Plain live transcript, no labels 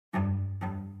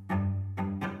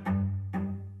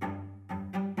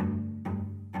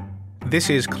This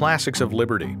is Classics of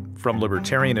Liberty from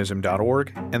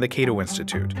Libertarianism.org and the Cato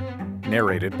Institute,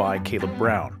 narrated by Caleb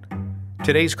Brown.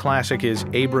 Today's classic is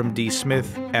Abram D.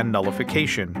 Smith and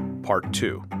Nullification, Part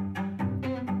 2.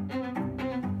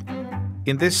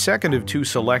 In this second of two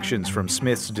selections from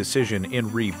Smith's decision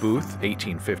in Re Booth,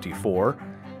 1854,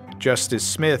 Justice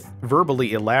Smith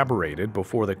verbally elaborated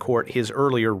before the court his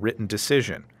earlier written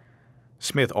decision.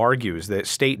 Smith argues that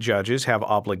state judges have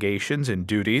obligations and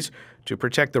duties to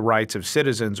protect the rights of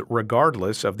citizens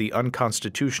regardless of the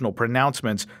unconstitutional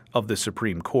pronouncements of the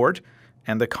Supreme Court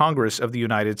and the Congress of the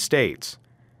United States.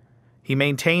 He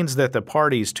maintains that the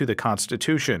parties to the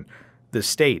Constitution, the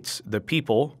states, the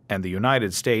people, and the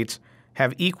United States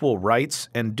have equal rights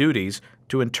and duties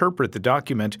to interpret the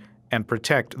document and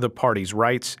protect the parties'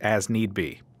 rights as need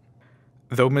be.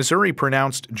 Though Missouri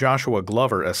pronounced Joshua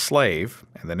Glover a slave,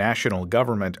 and the national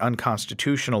government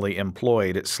unconstitutionally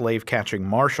employed slave-catching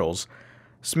marshals,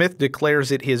 Smith declares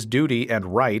it his duty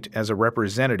and right as a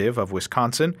representative of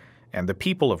Wisconsin and the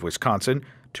people of Wisconsin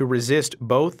to resist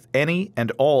both any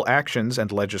and all actions and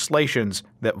legislations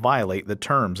that violate the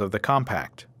terms of the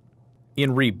compact.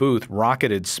 In Re Booth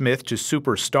rocketed Smith to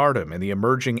superstardom in the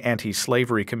emerging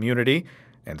anti-slavery community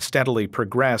and steadily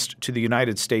progressed to the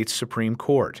United States Supreme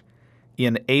Court.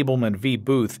 In Ableman v.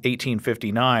 Booth,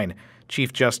 1859,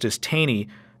 Chief Justice Taney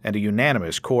and a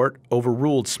unanimous court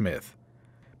overruled Smith.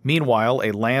 Meanwhile,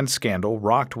 a land scandal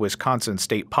rocked Wisconsin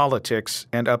state politics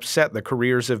and upset the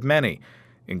careers of many,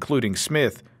 including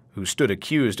Smith, who stood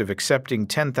accused of accepting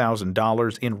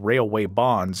 $10,000 in railway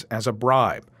bonds as a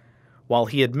bribe. While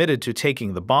he admitted to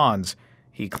taking the bonds,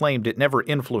 he claimed it never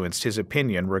influenced his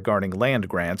opinion regarding land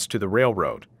grants to the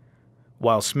railroad.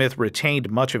 While Smith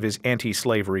retained much of his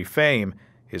anti-slavery fame,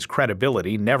 his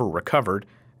credibility never recovered,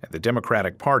 and the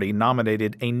Democratic Party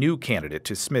nominated a new candidate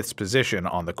to Smith's position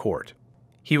on the court.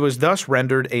 He was thus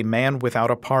rendered a man without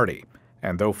a party,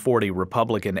 and though 40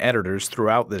 Republican editors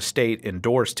throughout the state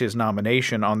endorsed his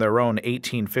nomination on their own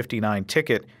 1859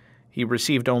 ticket, he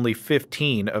received only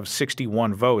 15 of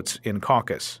 61 votes in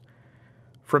caucus.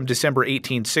 From December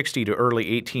 1860 to early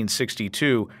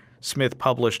 1862, Smith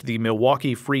published the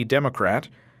Milwaukee Free Democrat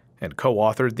and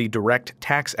co-authored the Direct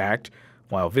Tax Act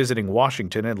while visiting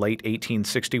Washington in late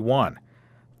 1861.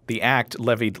 The act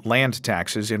levied land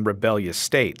taxes in rebellious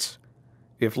states.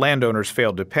 If landowners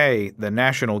failed to pay, the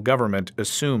national government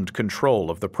assumed control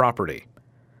of the property.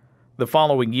 The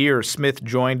following year, Smith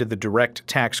joined the Direct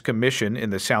Tax Commission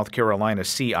in the South Carolina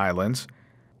Sea Islands.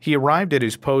 He arrived at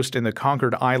his post in the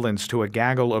Conquered Islands to a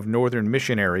gaggle of northern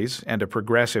missionaries and a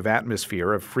progressive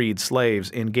atmosphere of freed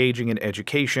slaves engaging in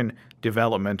education,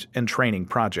 development, and training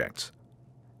projects.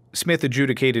 Smith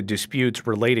adjudicated disputes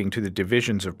relating to the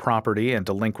divisions of property and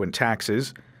delinquent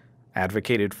taxes,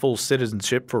 advocated full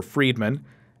citizenship for freedmen,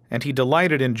 and he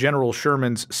delighted in General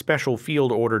Sherman's Special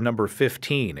Field Order No.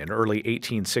 15 in early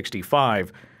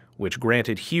 1865, which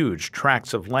granted huge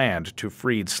tracts of land to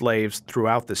freed slaves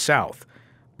throughout the South,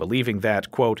 believing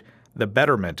that, quote, the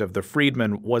betterment of the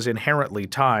freedmen was inherently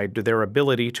tied to their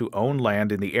ability to own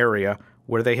land in the area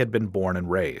where they had been born and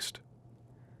raised.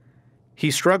 He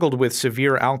struggled with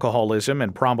severe alcoholism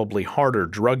and probably harder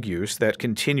drug use that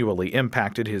continually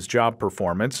impacted his job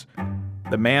performance.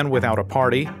 The man without a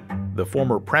party, the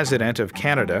former president of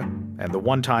Canada, and the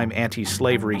one-time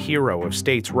anti-slavery hero of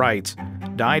states' rights,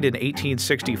 died in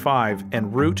 1865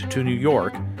 en route to New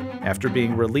York after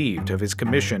being relieved of his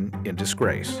commission in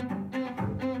disgrace.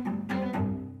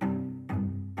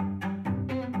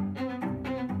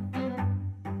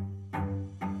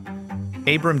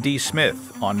 Abram D.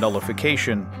 Smith on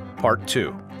Nullification, Part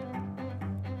 2.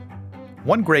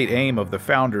 One great aim of the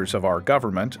founders of our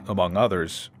government, among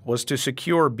others, was to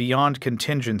secure beyond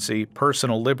contingency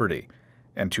personal liberty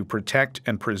and to protect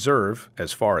and preserve,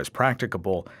 as far as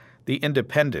practicable, the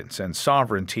independence and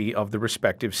sovereignty of the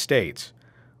respective states,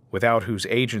 without whose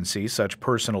agency such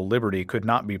personal liberty could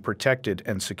not be protected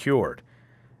and secured,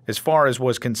 as far as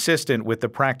was consistent with the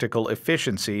practical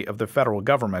efficiency of the federal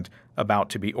government about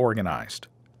to be organized.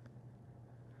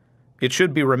 It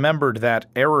should be remembered that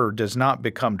error does not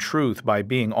become truth by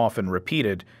being often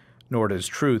repeated, nor does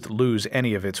truth lose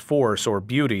any of its force or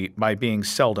beauty by being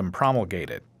seldom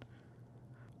promulgated.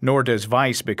 Nor does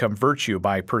vice become virtue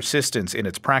by persistence in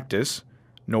its practice,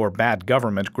 nor bad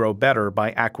government grow better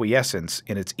by acquiescence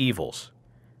in its evils.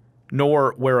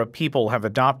 Nor, where a people have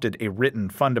adopted a written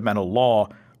fundamental law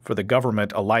for the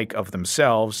government alike of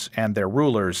themselves and their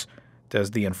rulers,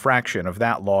 does the infraction of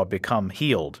that law become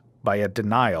healed by a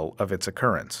denial of its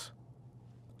occurrence.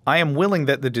 I am willing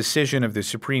that the decision of the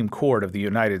Supreme Court of the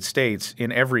United States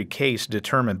in every case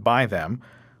determined by them,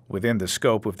 within the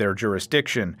scope of their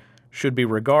jurisdiction, should be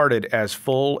regarded as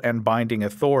full and binding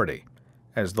authority,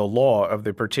 as the law of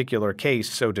the particular case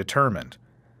so determined.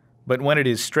 But when it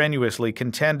is strenuously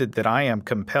contended that I am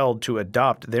compelled to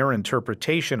adopt their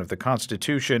interpretation of the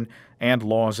Constitution and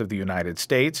laws of the United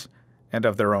States, and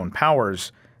of their own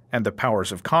powers, and the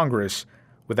powers of Congress,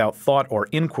 without thought or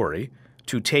inquiry,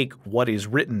 to take what is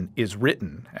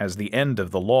written as the end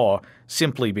of the law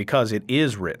simply because it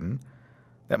is written,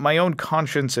 that my own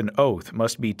conscience and oath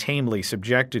must be tamely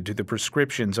subjected to the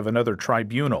prescriptions of another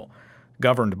tribunal,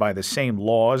 governed by the same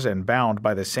laws and bound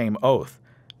by the same oath,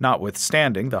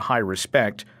 notwithstanding the high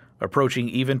respect, approaching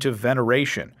even to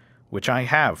veneration, which I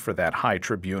have for that high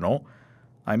tribunal,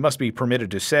 I must be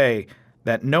permitted to say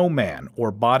that no man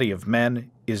or body of men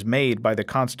is made by the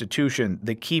Constitution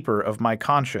the keeper of my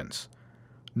conscience,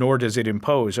 nor does it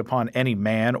impose upon any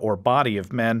man or body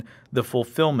of men the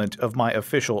fulfillment of my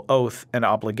official oath and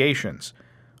obligations,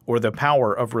 or the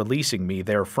power of releasing me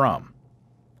therefrom.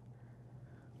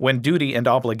 When duty and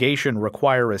obligation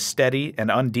require a steady and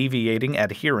undeviating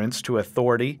adherence to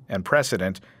authority and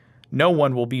precedent, no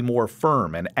one will be more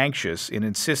firm and anxious in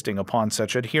insisting upon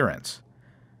such adherence.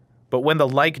 But when the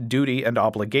like duty and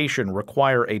obligation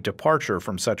require a departure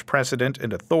from such precedent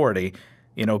and authority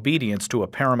in obedience to a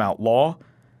paramount law,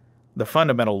 the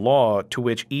fundamental law to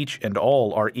which each and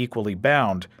all are equally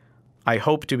bound, I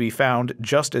hope to be found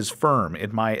just as firm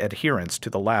in my adherence to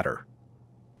the latter.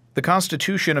 The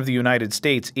Constitution of the United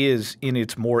States is, in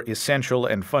its more essential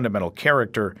and fundamental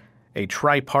character, a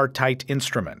tripartite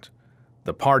instrument.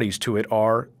 The parties to it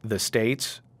are the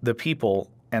states, the people,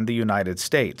 and the United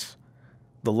States.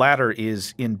 The latter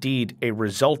is indeed a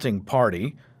resulting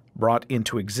party, brought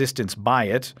into existence by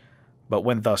it, but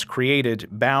when thus created,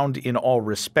 bound in all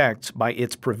respects by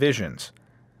its provisions.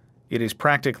 It is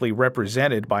practically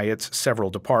represented by its several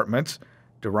departments,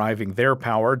 deriving their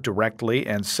power directly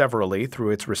and severally through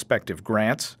its respective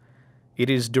grants. It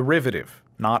is derivative,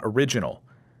 not original.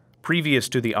 Previous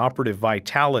to the operative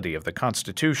vitality of the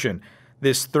Constitution,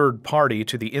 this third party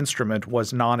to the instrument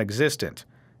was non-existent,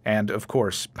 and, of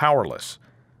course, powerless.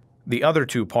 The other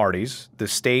two parties, the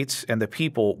states and the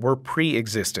people, were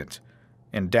pre-existent,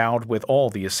 endowed with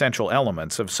all the essential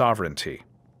elements of sovereignty.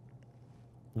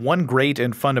 One great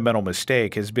and fundamental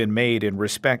mistake has been made in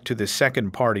respect to the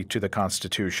second party to the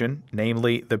Constitution,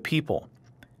 namely the people.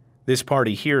 This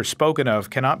party here spoken of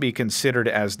cannot be considered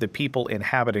as the people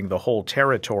inhabiting the whole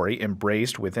territory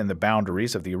embraced within the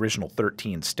boundaries of the original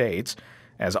 13 states,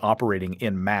 as operating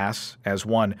in mass as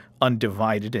one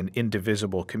undivided and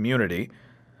indivisible community.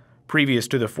 Previous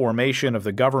to the formation of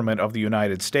the government of the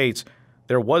United States,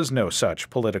 there was no such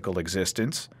political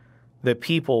existence. The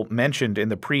people mentioned in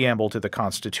the preamble to the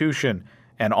Constitution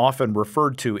and often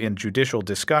referred to in judicial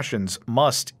discussions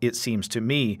must, it seems to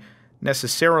me,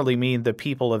 necessarily mean the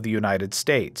people of the United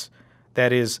States,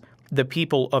 that is, the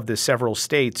people of the several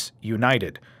states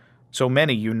united, so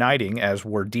many uniting as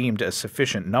were deemed a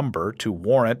sufficient number to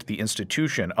warrant the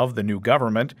institution of the new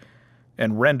government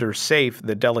and render safe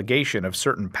the delegation of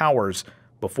certain powers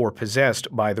before possessed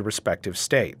by the respective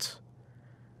states.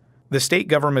 The state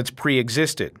governments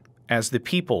pre-existed. As the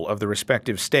people of the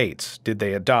respective states did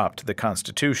they adopt the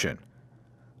Constitution.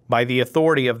 By the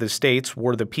authority of the states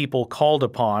were the people called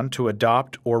upon to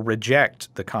adopt or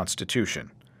reject the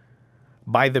Constitution.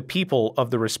 By the people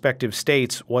of the respective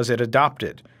states was it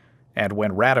adopted, and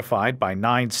when ratified by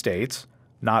 9 states,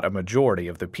 not a majority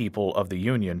of the people of the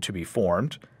Union to be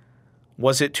formed,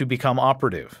 was it to become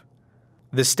operative.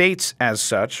 The states, as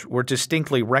such, were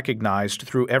distinctly recognized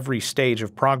through every stage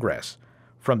of progress,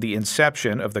 from the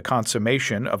inception of the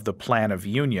consummation of the plan of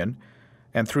union,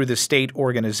 and through the state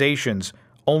organizations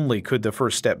only could the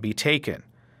first step be taken,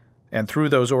 and through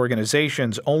those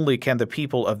organizations only can the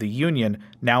people of the Union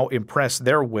now impress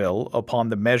their will upon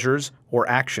the measures or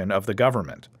action of the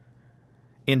government.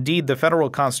 Indeed, the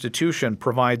federal Constitution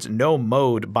provides no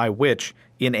mode by which,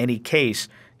 in any case,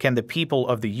 can the people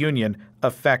of the Union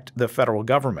affect the federal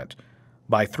government,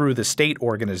 by through the state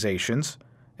organizations,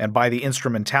 and by the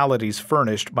instrumentalities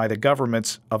furnished by the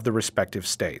governments of the respective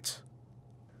states.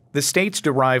 The states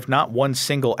derive not one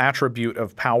single attribute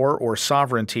of power or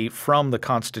sovereignty from the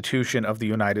Constitution of the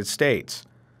United States.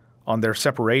 On their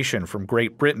separation from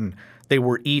Great Britain, they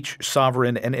were each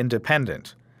sovereign and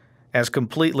independent, as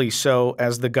completely so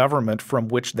as the government from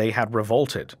which they had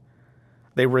revolted.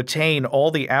 They retain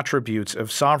all the attributes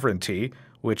of sovereignty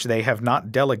which they have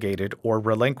not delegated or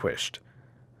relinquished.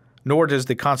 Nor does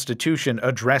the Constitution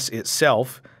address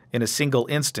itself, in a single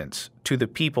instance, to the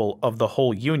people of the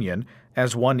whole Union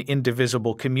as one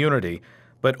indivisible community,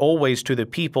 but always to the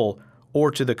people or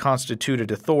to the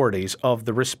constituted authorities of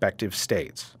the respective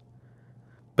states.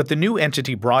 But the new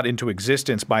entity brought into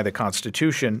existence by the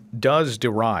Constitution does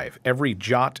derive every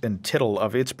jot and tittle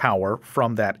of its power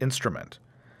from that instrument.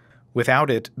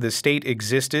 Without it, the state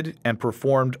existed and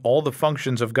performed all the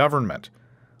functions of government.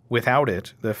 Without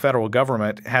it, the federal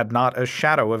government had not a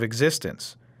shadow of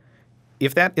existence.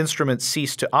 If that instrument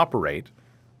ceased to operate,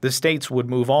 the states would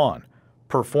move on,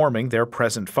 performing their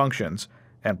present functions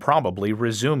and probably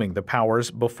resuming the powers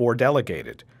before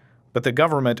delegated, but the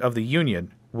government of the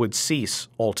Union would cease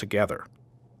altogether.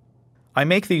 I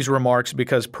make these remarks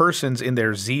because persons in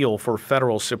their zeal for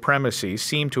federal supremacy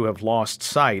seem to have lost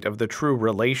sight of the true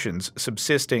relations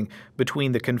subsisting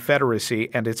between the Confederacy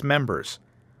and its members.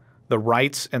 The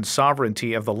rights and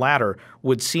sovereignty of the latter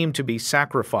would seem to be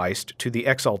sacrificed to the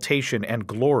exaltation and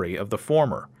glory of the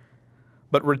former.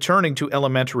 But returning to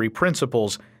elementary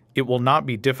principles, it will not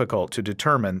be difficult to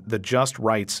determine the just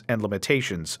rights and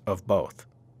limitations of both.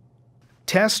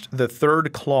 Test the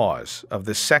third clause of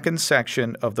the second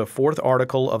section of the fourth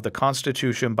article of the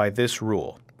Constitution by this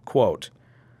rule, quote,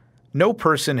 "No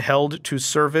person held to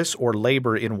service or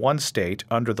labor in one state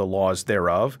under the laws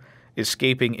thereof,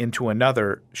 escaping into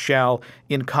another, shall,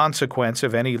 in consequence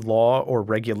of any law or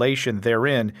regulation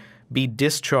therein, be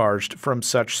discharged from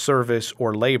such service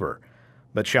or labor,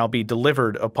 but shall be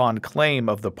delivered upon claim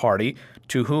of the party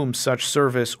to whom such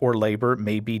service or labor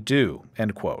may be due."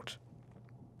 End quote.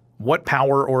 What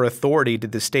power or authority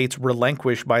did the states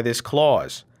relinquish by this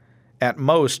clause? At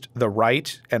most, the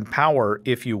right and power,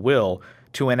 if you will,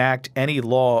 to enact any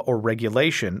law or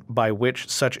regulation by which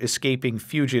such escaping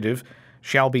fugitive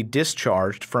shall be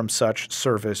discharged from such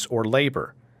service or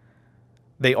labor.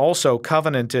 They also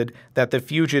covenanted that the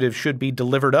fugitive should be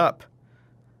delivered up.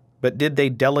 But did they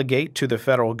delegate to the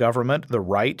federal government the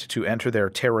right to enter their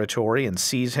territory and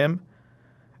seize him?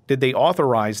 Did they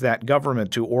authorize that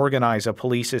government to organize a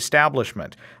police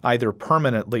establishment, either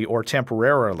permanently or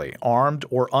temporarily, armed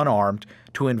or unarmed,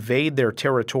 to invade their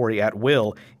territory at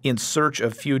will in search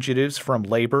of fugitives from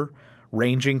labor,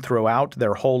 ranging throughout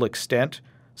their whole extent,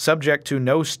 subject to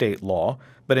no state law,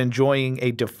 but enjoying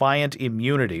a defiant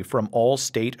immunity from all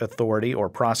state authority or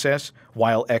process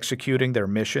while executing their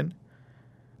mission?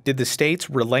 Did the states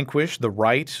relinquish the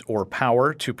right or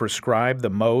power to prescribe the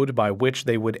mode by which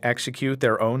they would execute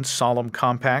their own solemn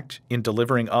compact in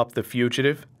delivering up the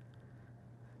fugitive?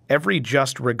 Every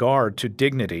just regard to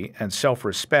dignity and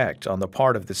self-respect on the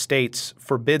part of the states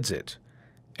forbids it.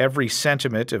 Every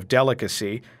sentiment of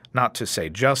delicacy, not to say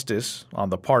justice, on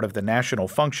the part of the national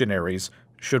functionaries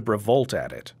should revolt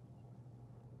at it.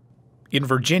 In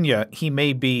Virginia, he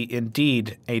may be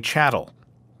indeed a chattel,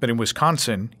 but in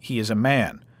Wisconsin, he is a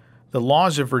man. The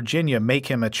laws of Virginia make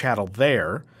him a chattel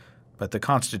there, but the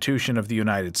Constitution of the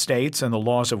United States and the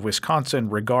laws of Wisconsin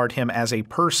regard him as a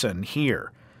person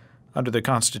here. Under the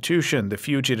Constitution, the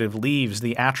fugitive leaves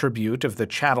the attribute of the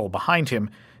chattel behind him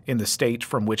in the state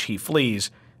from which he flees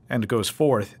and goes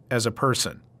forth as a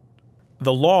person.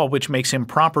 The law which makes him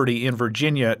property in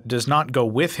Virginia does not go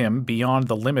with him beyond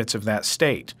the limits of that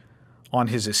state. On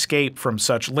his escape from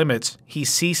such limits, he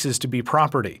ceases to be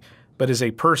property, but is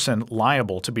a person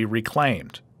liable to be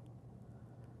reclaimed.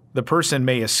 The person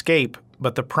may escape,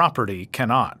 but the property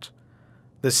cannot.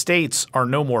 The states are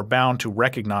no more bound to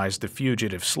recognize the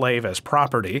fugitive slave as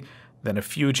property than a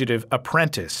fugitive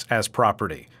apprentice as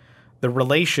property. The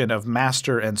relation of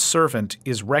master and servant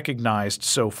is recognized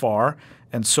so far,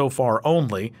 and so far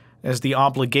only, as the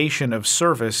obligation of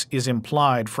service is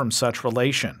implied from such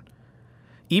relation.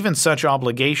 Even such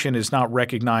obligation is not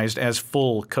recognized as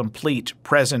full, complete,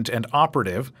 present, and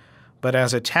operative, but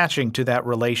as attaching to that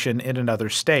relation in another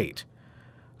state.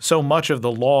 So much of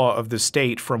the law of the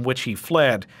state from which he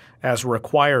fled, as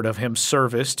required of him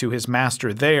service to his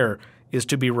master there, is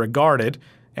to be regarded,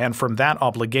 and from that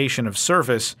obligation of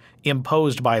service,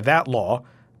 imposed by that law,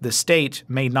 the state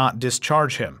may not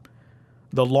discharge him.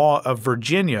 The law of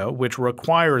Virginia, which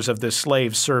requires of the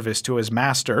slave service to his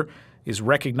master, is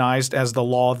recognized as the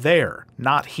law there,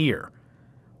 not here.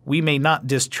 We may not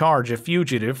discharge a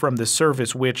fugitive from the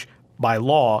service which, by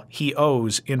law, he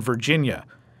owes in Virginia.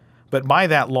 But by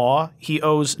that law, he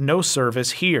owes no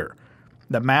service here.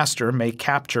 The master may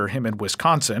capture him in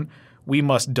Wisconsin. We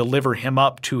must deliver him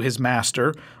up to his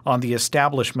master on the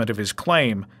establishment of his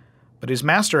claim. But his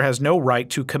master has no right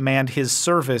to command his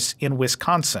service in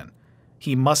Wisconsin.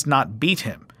 He must not beat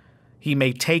him. He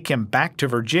may take him back to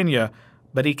Virginia,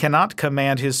 but he cannot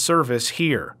command his service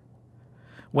here.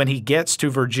 When he gets to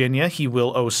Virginia, he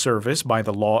will owe service by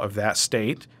the law of that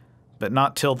state, but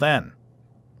not till then.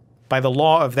 By the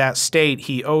law of that state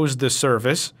he owes the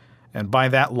service, and by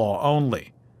that law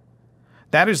only.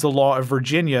 That is the law of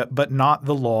Virginia, but not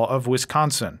the law of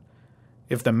Wisconsin.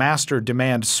 If the master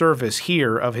demand service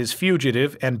here of his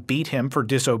fugitive and beat him for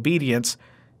disobedience,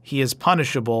 he is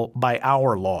punishable by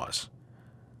our laws.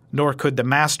 Nor could the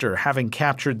master, having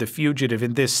captured the fugitive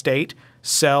in this state,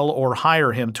 sell or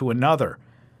hire him to another.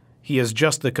 He has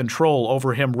just the control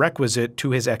over him requisite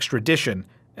to his extradition,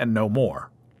 and no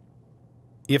more.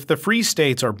 If the free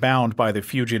states are bound by the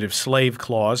Fugitive Slave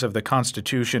Clause of the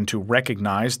Constitution to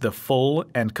recognize the full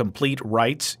and complete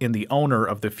rights in the owner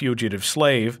of the fugitive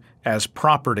slave as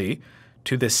property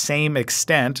to the same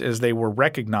extent as they were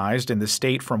recognized in the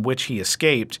state from which he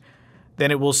escaped,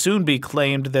 then it will soon be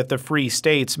claimed that the free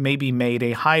states may be made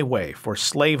a highway for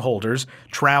slaveholders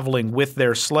traveling with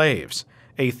their slaves,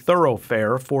 a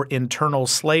thoroughfare for internal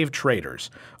slave traders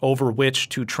over which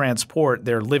to transport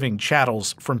their living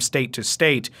chattels from state to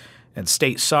state, and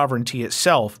state sovereignty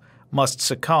itself must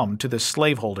succumb to the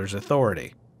slaveholder's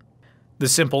authority. The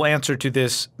simple answer to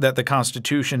this that the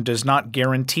Constitution does not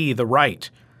guarantee the right.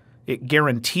 It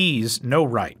guarantees no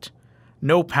right.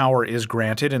 No power is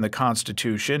granted in the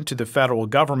Constitution to the federal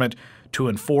government to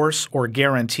enforce or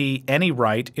guarantee any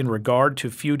right in regard to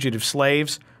fugitive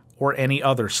slaves or any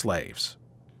other slaves.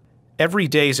 Every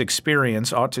day's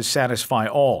experience ought to satisfy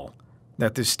all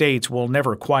that the states will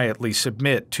never quietly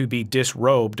submit to be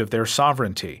disrobed of their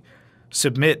sovereignty,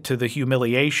 submit to the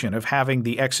humiliation of having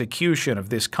the execution of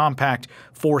this compact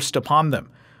forced upon them,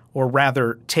 or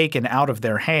rather taken out of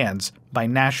their hands by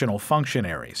national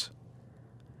functionaries.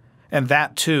 And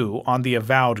that, too, on the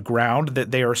avowed ground that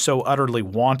they are so utterly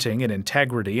wanting in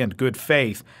integrity and good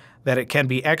faith that it can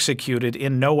be executed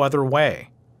in no other way.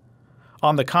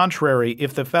 On the contrary,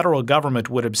 if the federal government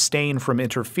would abstain from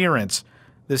interference,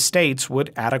 the states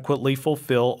would adequately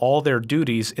fulfill all their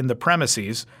duties in the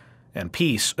premises, and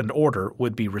peace and order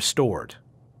would be restored.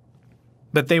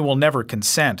 But they will never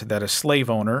consent that a slave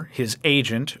owner, his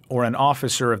agent, or an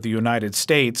officer of the United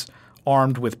States,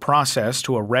 armed with process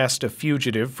to arrest a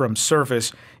fugitive from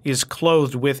service, is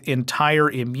clothed with entire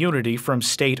immunity from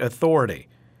state authority.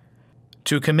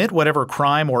 To commit whatever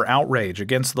crime or outrage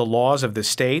against the laws of the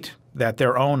state, that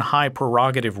their own high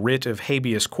prerogative writ of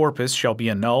habeas corpus shall be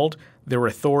annulled, their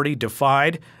authority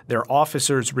defied, their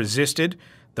officers resisted,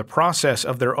 the process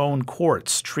of their own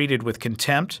courts treated with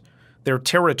contempt, their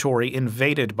territory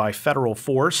invaded by federal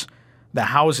force, the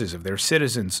houses of their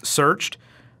citizens searched,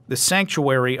 the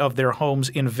sanctuary of their homes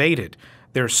invaded,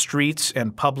 their streets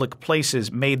and public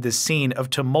places made the scene of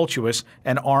tumultuous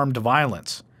and armed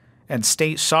violence, and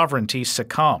state sovereignty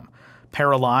succumb,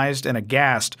 paralyzed and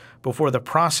aghast before the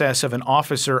process of an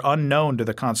officer unknown to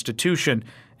the Constitution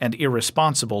and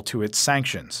irresponsible to its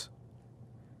sanctions.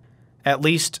 At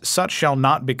least such shall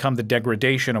not become the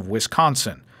degradation of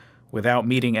Wisconsin, without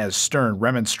meeting as stern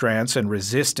remonstrance and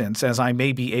resistance as I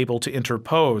may be able to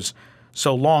interpose,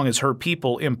 so long as her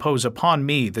people impose upon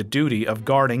me the duty of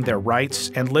guarding their rights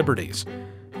and liberties,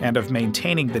 and of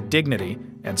maintaining the dignity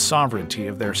and sovereignty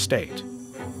of their state.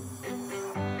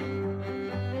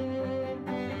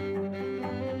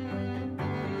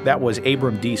 That was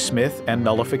Abram D. Smith and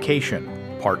Nullification,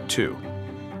 Part 2.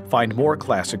 Find more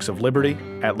classics of liberty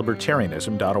at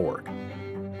Libertarianism.org.